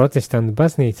protestantu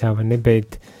baznīcā, vai ne,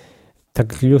 bet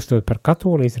tagad kļūstot par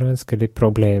katoli, izrādās, ka ir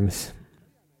problēmas.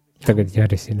 Tagad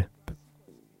jārisina.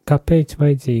 Kāpēc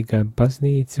vajadzīga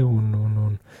baznīca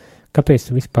un kāpēc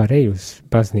tu vispār ej uz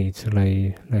baznīcu, lai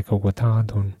kaut ko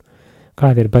tādu, un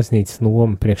kāda ir baznīcas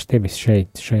loma priekš tevis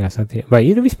šeit, šajās attiecībās? Vai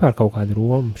ir vispār kaut kāda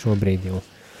loma šobrīd jau,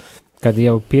 kad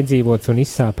jau piedzīvots un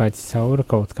izsāpēts cauri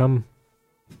kaut kam?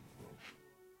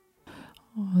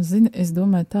 Zini, es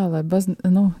domāju tā, lai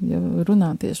ja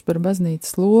runā tieši par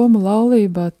baznīcas lomu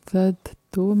laulībā, tad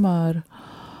tomēr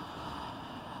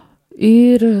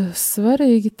ir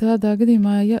svarīgi tādā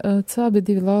gadījumā, ja abi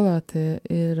divi laulātie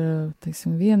ir,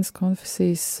 teiksim, vienas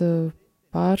konfesijas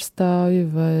pārstāvji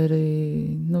vai arī,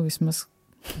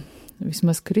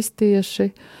 vismaz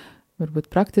kristieši, varbūt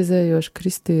praktizējoši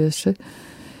kristieši.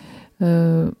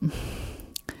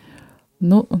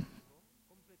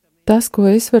 Tas, ko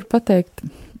es varu pateikt,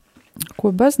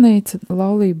 ko baznīca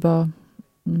laulībā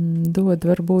dod,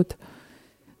 varbūt,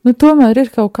 tomēr ir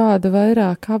kaut kāda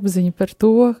vairāk apziņa par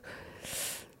to,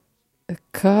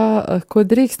 ko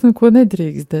drīkst un ko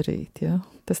nedrīkst darīt, ja?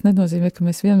 Tas nenozīmē, ka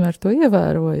mēs vienmēr to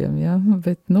ievērojam, ja?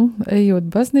 Bet, ejot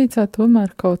baznīcā,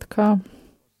 tomēr kaut kā.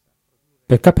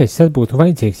 Bet kāpēc tas būtu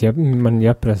vajadzīgs, ja man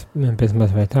jāprasa pēc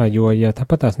maz vai tā, jo, ja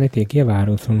tāpat tās netiek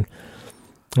ievērots un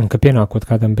ka pienākot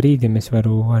kādam brīdim, es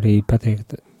varu arī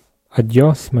pateikt,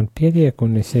 aģos, man pietiek,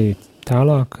 un es eju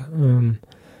tālāk.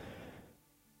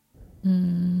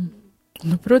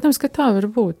 Protams, ka tā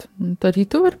var būt. Arī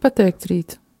tu vari pateikt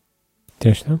rīt.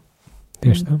 Tieši tā.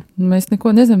 Mēs neko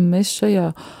nezinām, mēs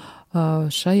šajā,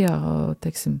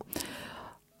 teiksim,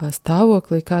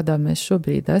 stāvoklī, kādā mēs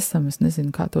šobrīd esam, es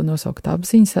nezinu, kā to nosaukt,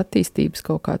 apziņas attīstības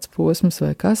kaut kāds posms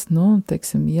vai kas,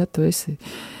 teiksim, ja tu esi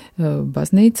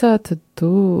baznīcā, tad tu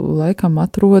laikam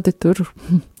atrodi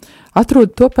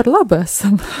to par labu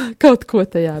esam, kaut ko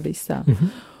tajā visā.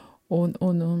 Un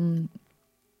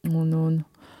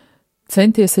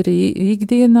centies arī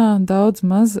ikdienā daudz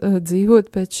maz dzīvot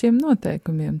pēc šiem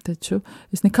noteikumiem, taču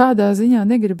es nekādā ziņā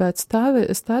negribētu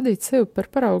stādīt sevi par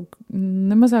paraugu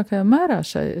nemazākajā mērā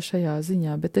šajā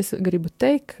ziņā, bet es gribu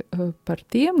teikt par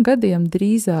tiem gadiem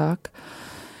drīzāk,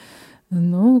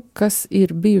 kas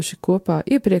ir bijuši kopā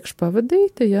iepriekš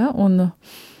pavadīti, ja, un,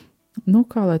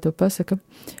 kā lai to pasaka,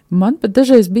 man pat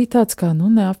dažreiz bija tāds kā,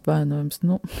 neapvainojums,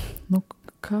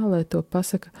 kā lai to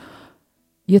pasaka,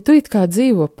 ja tu it kā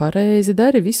dzīvo pareizi,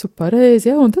 dari visu pareizi,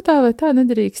 ja, un tu tā vai tā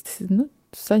nedrīkst,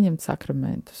 saņemt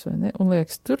sakramentus, vai ne, un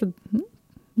liekas, tur,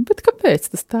 bet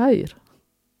kāpēc tas tā ir?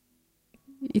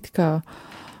 It kā.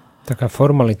 Tā kā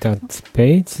formalitātes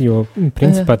pēc, jo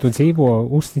principā tu dzīvo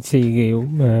uzticīgi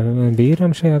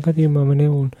vīram šajā gadījumā, ne,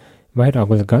 un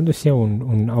vairākus gadus jau,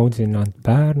 un audzināt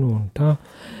bērnu, un tā.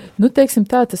 Teiksim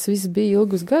tā, tas viss bija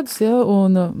ilgus gadus, ja,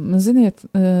 un, zini,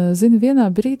 vienā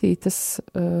brīdī tas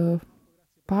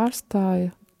pārstāja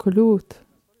kļūt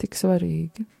tik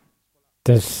svarīgi.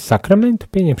 Tas sakramentu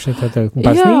pieņemšana, tātad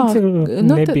baznīca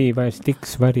nebija vairs tik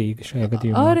svarīga šajā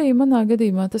gadījumā? Arī manā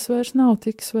gadījumā tas vairs nav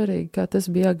tik svarīgi, kā tas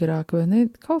bija agrāk, vai ne?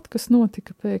 Kaut kas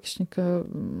notika pēkšņi, ka,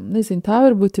 nezinu, tā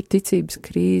varbūt ir ticības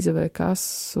krīze vai kas,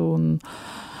 un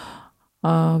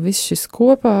viss šis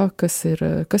kopā, kas ir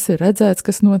redzēts,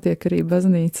 kas notiek arī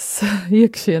baznīcas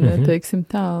iekšienē, teiksim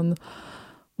tā,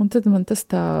 un tad man tas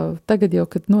tā, tagad jau,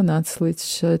 kad nonācis līdz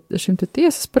šim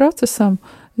tiesas procesam,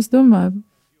 es domāju,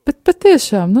 bet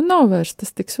patiešām, nav vairs tas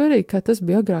tik svarīgi, kā tas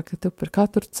bija agrāk, ka tev par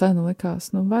katru cenu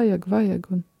likās, vajag,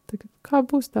 un tagad kā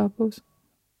būs, tā būs.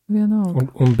 Vienalga.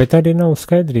 Bet arī nav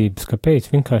skaidrības,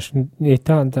 kāpēc vienkārši ir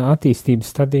tāda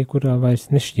attīstības stadija, kurā vairs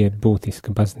nešķiet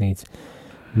būtiska baznīca.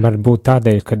 Varbūt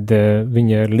tādēļ, kad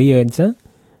viņa liedza,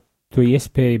 tu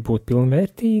iespēji būt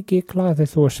pilnvērtīgi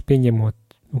klātesoši, pieņemot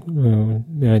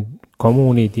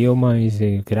komuniju, dievmaizi,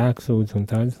 grēksūdzi un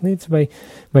tādas lietas,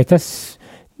 vai tas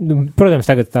protams,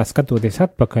 tagad tā skatoties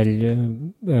atpakaļ,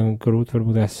 grūti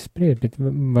varbūt tās spriest, bet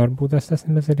varbūt tas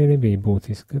nemaz arī nebija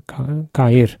būtiski, kā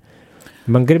ir.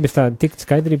 Man gribas tā tikt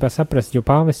skaidrībā saprast, jo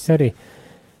pāvests arī,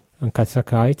 kāds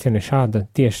saka, aicina šāda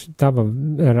tieši tava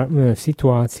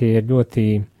situācija ir ļoti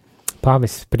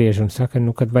pāvests spriež un saka,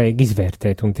 kad vajag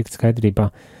izvērtēt un tikt skaidrībā,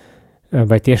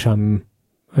 vai tiešām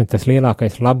tas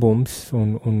lielākais labums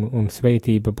un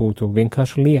sveitība būtu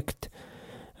vienkārši liekt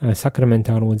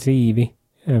sakramentālo dzīvi,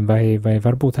 vai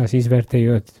varbūt tās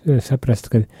izvērtējot, saprast,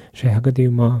 ka šajā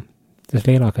gadījumā tas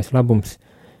lielākais labums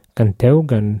gan tev,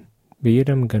 gan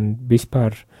vīram, gan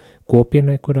vispār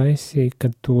kopienai, kurā esi,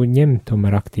 kad tu ņem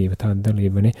tomēr aktīva tāda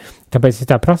dalība, ne? Tāpēc es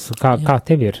tā prasu, kā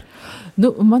tev ir?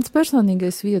 Mans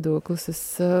personīgais viedoklis, es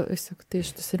saku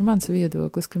tieši tas ir mans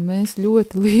viedoklis, ka mēs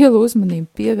ļoti lielu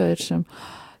uzmanību pievēršam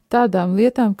tādām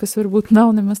lietām, kas varbūt nav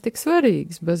nemaz tik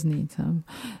svarīgas baznīcām.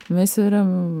 Mēs varam,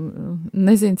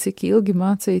 nezinu, cik ilgi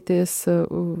mācīties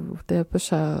tajā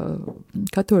pašā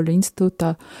katoļu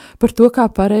institūtā par to, kā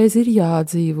pareizi ir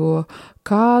jādzīvo,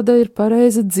 kāda ir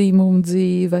pareiza dzimuma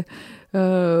dzīve,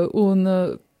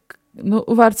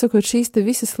 vārds sakot, šīs te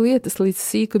visas lietas līdz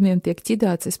sīkumiem tiek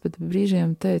ķidāts. Es pat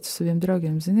brīžiem teicu saviem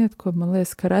draugiem, ziniet, ko man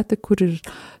liekas, ka reti, kur ir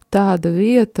tāda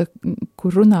vieta,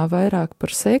 kur runā vairāk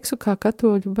par seksu kā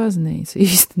katoļu baznīca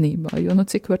īstenībā, jo,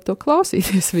 cik var to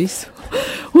klausīties visu.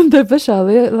 Un te pašā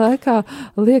laikā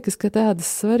liekas, ka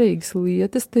tādas svarīgas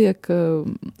lietas tiek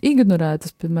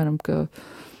ignorētas, piemēram, ka,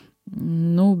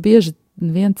 bieži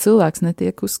vien cilvēks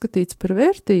netiek uzskatīts par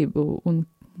vērtību un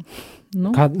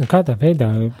Kādā veidā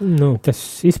tas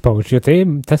izpauž, jo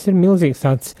tas ir milzīgs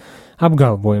tāds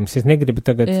apgalvojums. Es negribu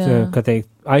tagad,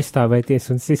 aizstāvēties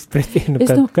un sist pretī,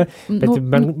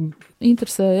 man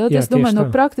interesē, es domāju, no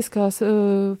praktiskās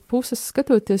puses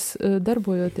skatoties,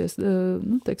 darbojoties,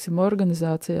 teiksim,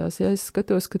 organizācijās, es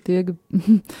skatos, ka tiek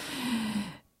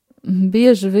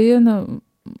bieži vien,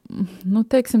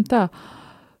 teiksim tā,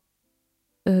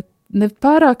 ne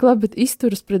pārāk labi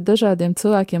izturas pret dažādiem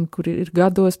cilvēkiem, kuri ir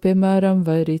gados, piemēram,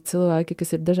 vai arī cilvēki,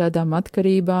 kas ir dažādām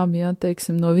atkarībām,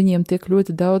 teiksim, no viņiem tiek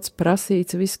ļoti daudz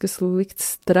prasīts, viss, kas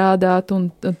likts strādāt, un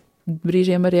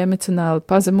brīžiem arī emocionāli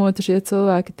pazemoti šie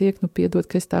cilvēki tiek, piedod,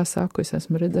 ka es tā saku, es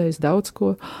esmu redzējis daudz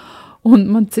ko, un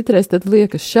man citreiz tad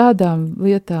liekas, šādām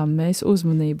lietām mēs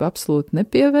uzmanību absolūti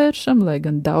nepievēršam, lai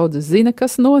gan daudzi zina,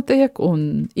 kas notiek,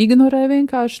 un ignorē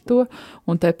vienkārši to,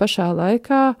 un tai pašā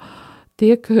laikā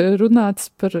tiek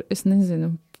runāts par, es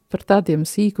nezinu, par tādiem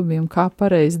sīkumiem, kā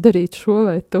pareizi darīt šo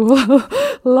vai to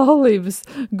laulības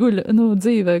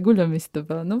dzīvē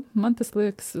guļamistabā. Man tas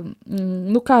liekas,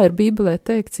 kā ir Bībelē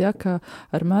teikts, kā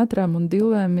ar mētrām un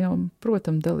dillēm jau,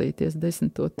 protams, dalīties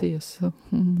 10. tiesu.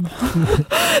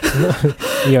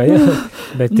 jā,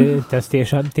 bet tas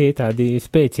tiešām tie tādi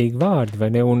spēcīgi vārdi,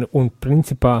 vai ne? Un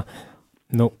principā,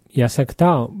 jāsaka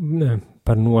tā,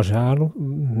 par nožēlu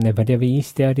nevar jau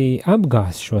īsti arī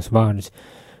apgāst šos vārdus.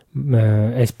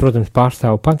 Es, protams,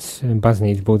 pārstāvu pats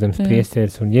baznīcu, būdams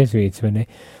priesteris un jezuīts, vai ne?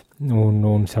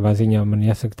 Un savā ziņā man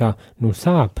jāsaka tā,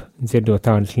 sāp dzirdot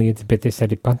tādas lietas, bet es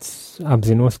arī pats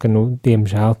apzinos, ka,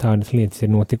 diemžēl tādas lietas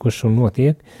ir notikušas un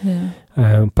notiek.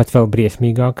 Pat vēl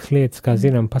briesmīgākas lietas, kā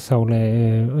zinām, pasaulē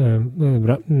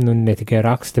ne tikai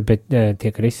raksta, bet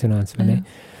tiek risināts, vai ne?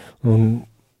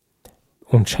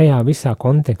 Un šajā visā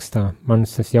kontekstā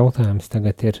manas tas jautājums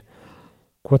tagad ir,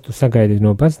 ko tu sagaidi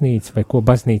no baznīcas vai ko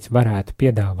baznīca varētu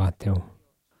piedāvāt tev?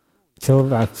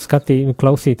 Cilvēku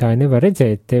klausītāji nevar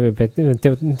redzēt tevi, bet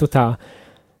tu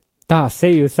tā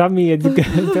seju samiedzi,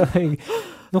 ka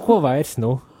ko vairs,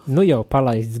 jau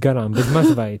palaists garām, bet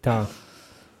maz vai tā.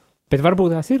 Bet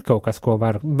varbūt tās ir kaut kas, ko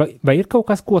var, vai ir kaut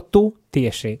kas, ko tu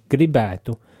tieši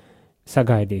gribētu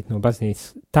sagaidīt no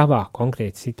baznīcas tavā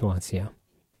konkrēta situācijā?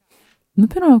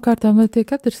 Pirmkārt, lai tiek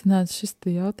atrisināts šis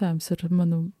jautājums ar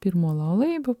manu pirmo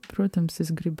laulību, protams,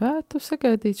 es gribētu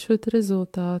sagaidīt šo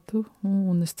rezultātu,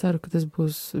 un es ceru, ka tas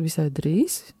būs visai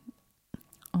drīz,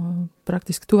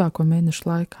 praktiski tuvāko mēnešu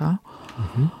laikā.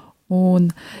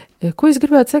 Un, ko es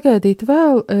gribētu sagaidīt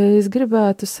vēl? Es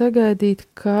gribētu sagaidīt,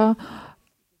 ka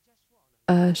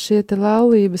šie te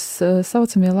laulības,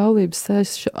 saucamie laulības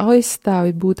saišu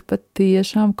aizstāvi būtu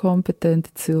patiešām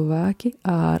kompetenti cilvēki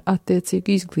ar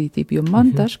attiecīgu izglītību, jo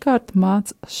man dažkārt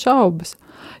māca šaubas,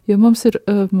 jo mums ir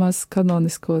maz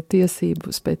kanonisko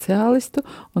tiesību speciālistu,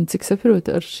 un cik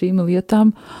saprotu ar šīm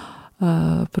lietām,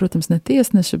 protams, ne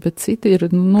tiesneši, bet citi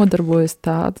ir nodarbojas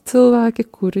tādi cilvēki,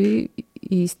 kuri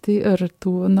īsti ar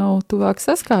to nav tuvāk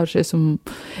saskārušies, un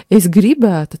es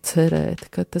gribētu cerēt,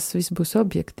 ka tas viss būs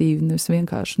objektīvi, nevis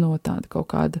vienkārši no tāda kaut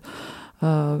kāda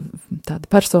tāda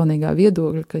personīgā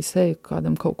viedokļa, ka es eju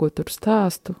kādam kaut ko tur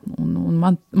stāstu, un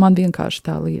man vienkārši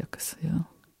tā liekas, jā.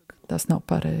 tas nav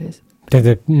pareizi. Tad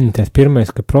tas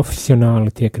pirmais, ka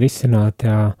profesionāli tiek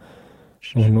risināti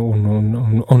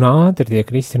un ātri tiek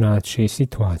risināta šī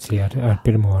situācija ar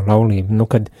pirmo laulību. Nu,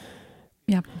 kad,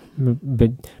 Jā.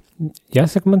 Bet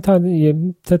jāsaka, man tad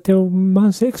tev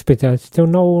maz ekspectāts, tev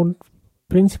nav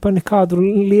principā nekādu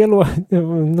lielo,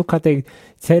 nu, kā teikt,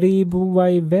 cerību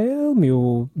vai vēlmju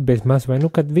bez maz, vai, nu,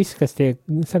 kad viss, kas tiek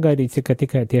sagaidīts, ir, ka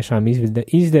tikai tiešām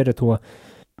izdara to,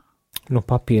 nu,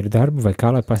 papīra darbu, vai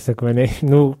kā lai pasaka, vai ne,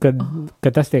 nu, kad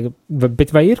tas tiek,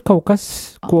 bet vai ir kaut kas,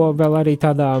 ko vēl arī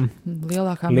tādā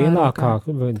lielākā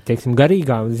teiksim,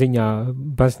 garīgā ziņā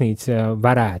baznīca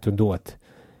varētu dot?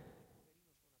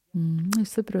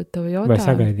 Es saprotu tavu jautājumu. Vai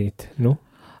sagaidīt, nu?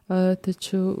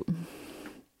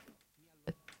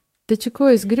 Taču, ko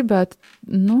es gribētu,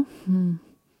 nu,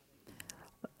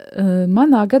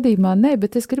 manā gadījumā nē,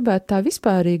 bet es gribētu tā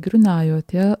vispārīgi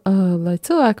runājot, ja, lai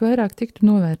cilvēki vairāk tiktu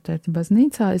novērtēti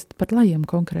baznīcā, es par lajiem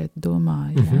konkrēti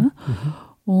domāju, ja,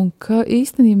 un ka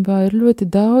īstenībā ir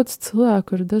ļoti daudz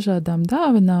cilvēku ar dažādām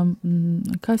dāvanām,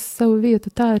 kas savu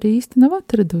vietu tā arī īsti nav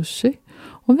atraduši,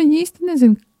 un viņi īsti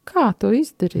nezin, kā to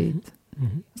izdarīt.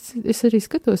 Es arī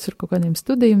skatos ar kaut kādiem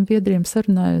studiju biedriem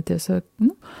sarunājoties,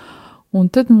 nu, un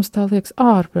tad mums tā liekas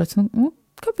ārprāts, nu,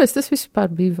 kāpēc tas vispār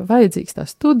bija vajadzīgs,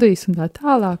 tās studijas un tā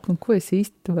tālāk, un ko es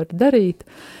īsti varu darīt?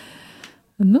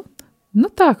 Nu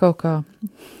tā kaut kā.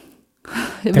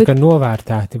 Tā kā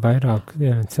novērtēti vairāk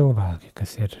cilvēki,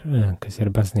 kas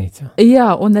ir baznīcā.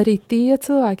 Jā, un arī tie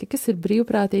cilvēki, kas ir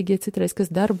brīvprātīgi, ja citreiz, kas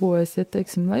darbojas, ja,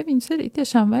 teiksim, lai viņus arī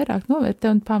tiešām vairāk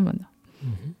novērtē un pamana.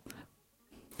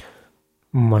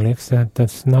 Man liekas,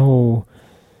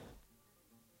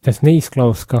 tas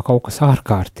neizklausās kā kaut kas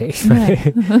ārkārtīgs,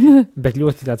 bet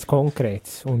ļoti tāds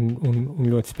konkrēts un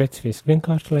ļoti specifisks,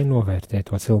 vienkārši, lai novērtē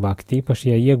to cilvēku. Tīpaši,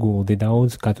 ja ieguldi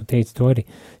daudz, kā tu teici, to arī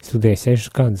studēja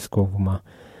 6 gadus kopumā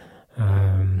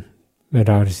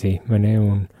Rārzī, vai ne?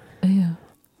 Un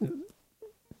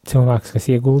cilvēks,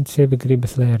 kas ieguldi sevi,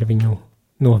 gribas, lai ar viņu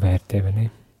novērtē, vai ne?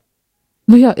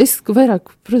 Nu jā, es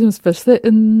vairāk, protams,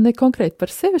 ne konkrēti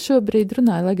par sevi šobrīd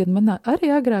runāju, lai gan man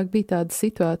arī agrāk bija tādas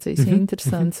situācijas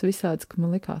interesantas visādas, ka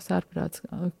man likās ārprāts,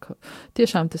 ka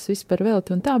tiešām tas viss par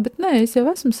velti un tā, bet nē, es jau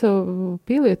esmu sev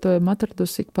pielietojumu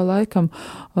atradusi ik pa laikam,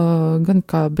 gan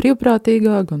kā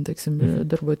brīvprātīgā, gan, teiksim,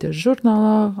 darboties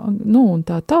žurnālā, nu, un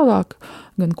tā tālāk,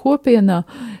 gan kopienā,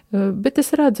 bet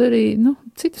es redzu arī, nu,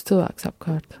 citus cilvēkus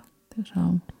apkārt,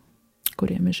 tiešām,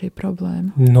 kuriem ir šī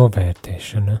problēma.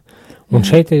 Novērtēšana. Un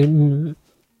šeit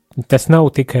tas nav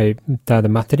tikai tāda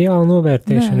materiāla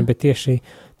novērtēšana, bet tieši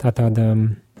tāda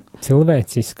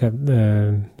cilvēciska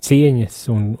cieņas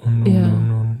un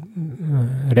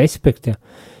respekta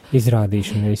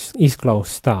izrādīšana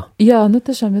izklausās tā. Jā, nu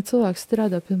tiešām, ja cilvēks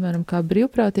strādā, piemēram, kā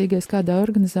brīvprātīgais kādā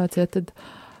organizācijā, tad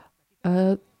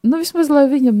nu, vismaz, lai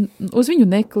uz viņu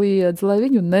nekliedz, lai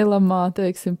viņu nelamā,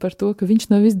 teiksim, par to, ka viņš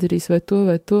nav izdarījis vai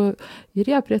to,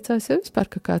 ir jāpriecājas jau vispār,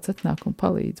 ka kāds atnāk un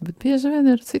palīdz, bet bieži vien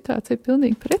ir situācija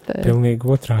pilnīgi pretēji. Pilnīgi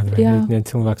otrādi, vai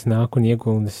cilvēks nāk un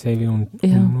iegulda sevi un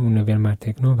nevienmēr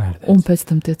tiek novērtēts. Un pēc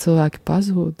tam tie cilvēki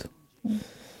pazūd.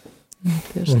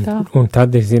 Tieši tā. Un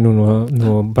tad es zinu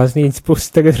no baznīcas puses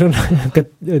tagad runāju, ka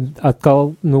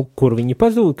atkal, nu, kur viņi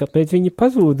pazūd, kāpēc viņi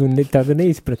pazūd, un tāda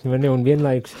neizpratne, un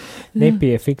vienlaikus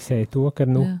nepiefiksēja to, ka,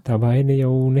 nu, tā vaina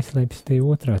jau neslēpjas te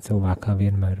otrā cilvēkā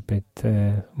vienmēr, bet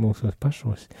mūsos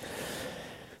pašos.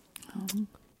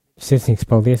 Sirsnīgs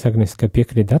paldies, Agnes, ka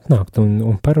piekrīt atnākt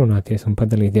un parunāties un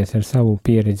padalīties ar savu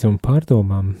pieredzi un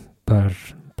pārdomām par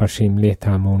šīm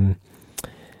lietām, un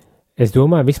es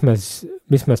domāju,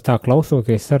 vismaz tā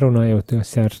klausoties, sarunājoties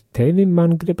ar tevi,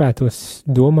 man gribētos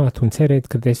domāt un cerēt,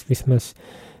 ka es vismaz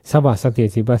savās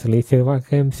attiecībās līdz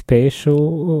cilvēkiem spēšu,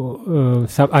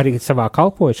 arī savā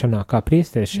kalpošanā, kā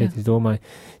priesteris šeit, es domāju,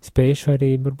 spēšu arī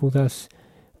varbūt tās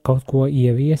kaut ko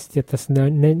ieviest, ja tas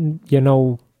ja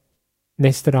nav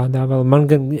nestrādā vēl. Man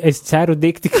gan, es ceru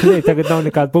dikti, ka tagad nav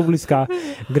nekāda publiskā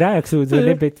grēksūdze,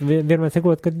 bet vienmēr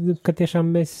sakot, ka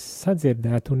tiešām mēs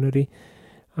sadzirdētu un arī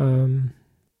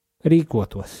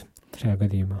rīkotos šajā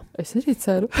gadījumā. Es arī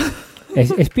ceru.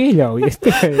 es pieļauju,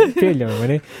 vai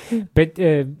ne? Bet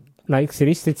laiks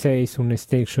ir iztecējis, un es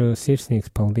teikšu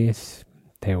sirsnīgs paldies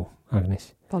tev,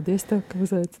 Agnes. Paldies tev, ka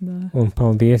uzaicināji. Un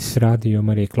paldies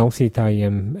rādījuma arī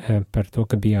klausītājiem par to,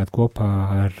 ka bijāt kopā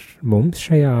ar mums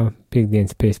šajā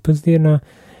piekdienas pēcpusdienā.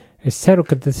 Es ceru,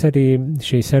 ka tas arī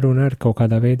šī saruna ar kaut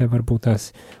kādā veidā varbūt tās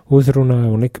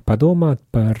uzrunāja un lika padomāt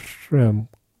par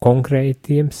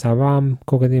konkrētiem savām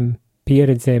kaut kādiem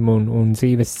pieredzēm un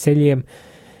dzīves ceļiem,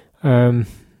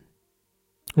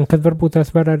 un kad varbūt tās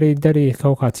var arī darīt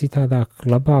kaut kā citādāk,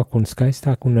 labāk un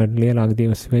skaistāk un ar lielāku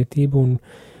Dieva svētību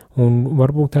un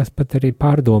varbūt tās pat arī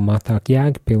pārdomātāk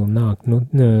jēgpilnāk,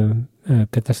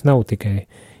 ka tas nav tikai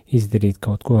izdarīt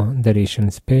kaut ko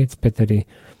darīšanas pēc, bet arī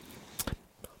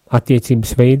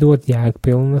attiecības veidot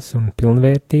jēgpilnas un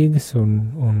pilnvērtīgas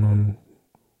un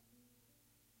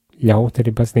ļaut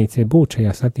arī baznīcai būt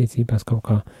šajās attiecībās kaut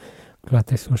kā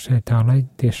klātesošai tā, lai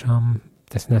tiešām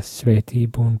tas nes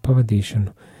svētību un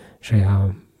pavadīšanu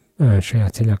šajā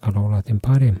ceļā kā laulātiem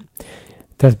pāriem.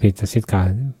 Tas bija tas it kā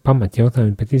pamat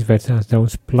jautājums, bet izvērsās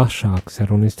daudz plašāk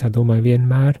saruna. Es tā domāju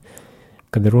vienmēr,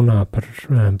 kad runā par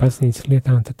baznīcas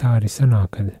lietām, tad tā arī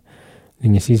sanāk, kad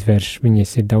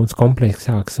viņas ir daudz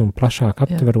kompleksākas un plašāk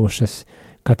aptverošas,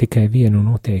 kā tikai vienu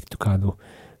noteiktu kādu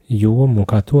jomu,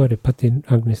 kā to arī pati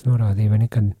Agnes norādīja, vai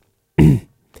nekad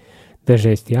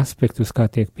dažreiz tie aspekti, uz kā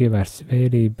tiek pievērsta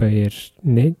vērība, ir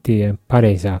ne tie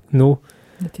pareizāk,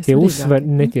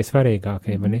 ne tie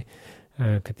svarīgākie, vai ne,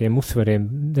 ka tiem uzsvariem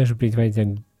dažbrīd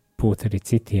vajadzētu būt arī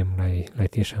citiem, lai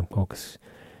tiešām kaut kas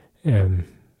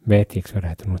vērtīgs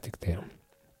varētu notikt. Jā.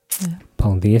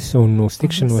 Paldies un uz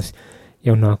tikšanos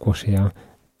jau nākošajā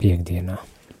piekdienā.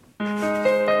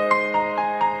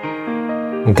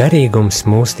 Garīgums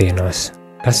mūsdienās.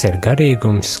 Kas ir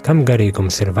garīgums, kam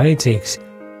garīgums ir vajadzīgs,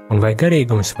 un vai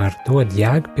garīgums var dot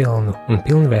jēgpilnu un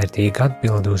pilnvērtīgu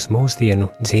atbildi uz mūsdienu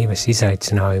dzīves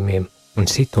izaicinājumiem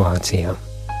un situācijām?